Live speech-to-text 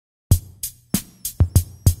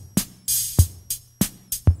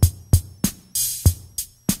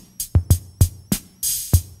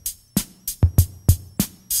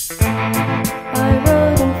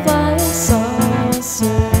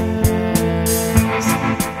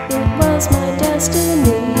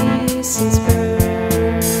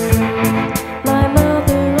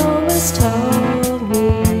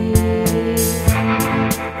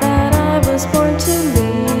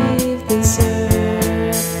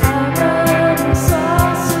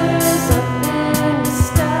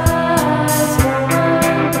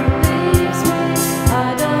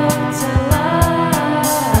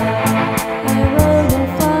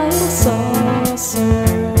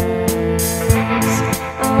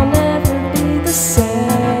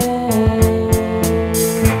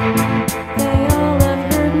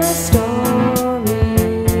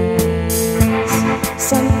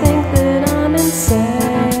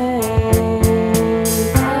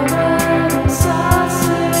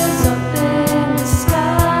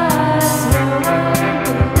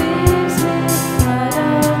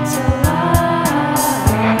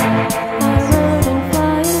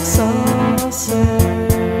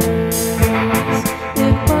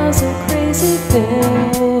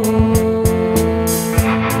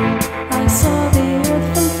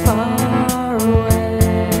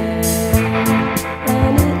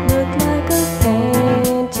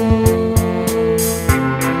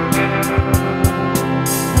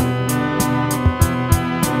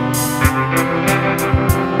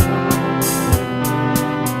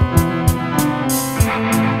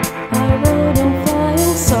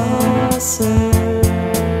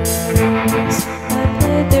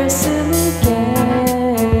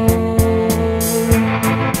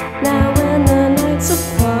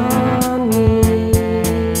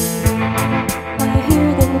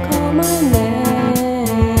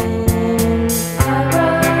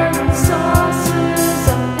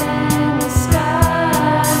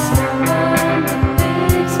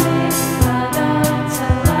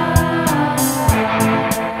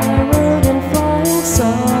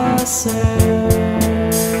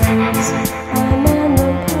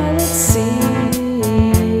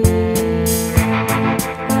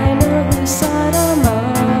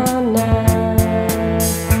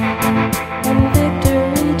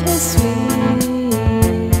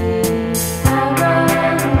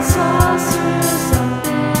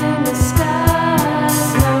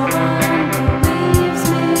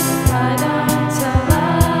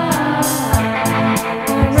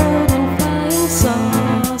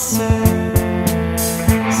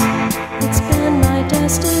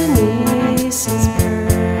destiny's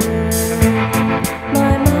bird.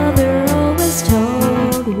 My mother always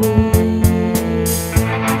told me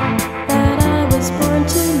that I was born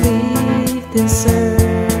to leave this earth.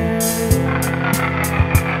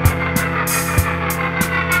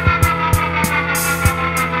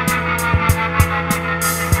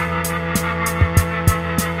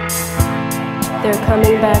 They're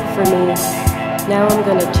coming back for me. Now I'm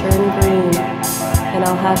gonna turn green, and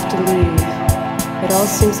I'll have to leave. It all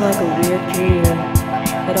seems like a weird dream.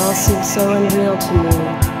 It all seems so unreal to me.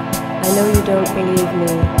 I know you don't believe me,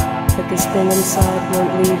 but this thing inside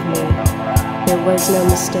won't leave me. There was no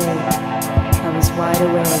mistake. I was wide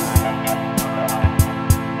awake.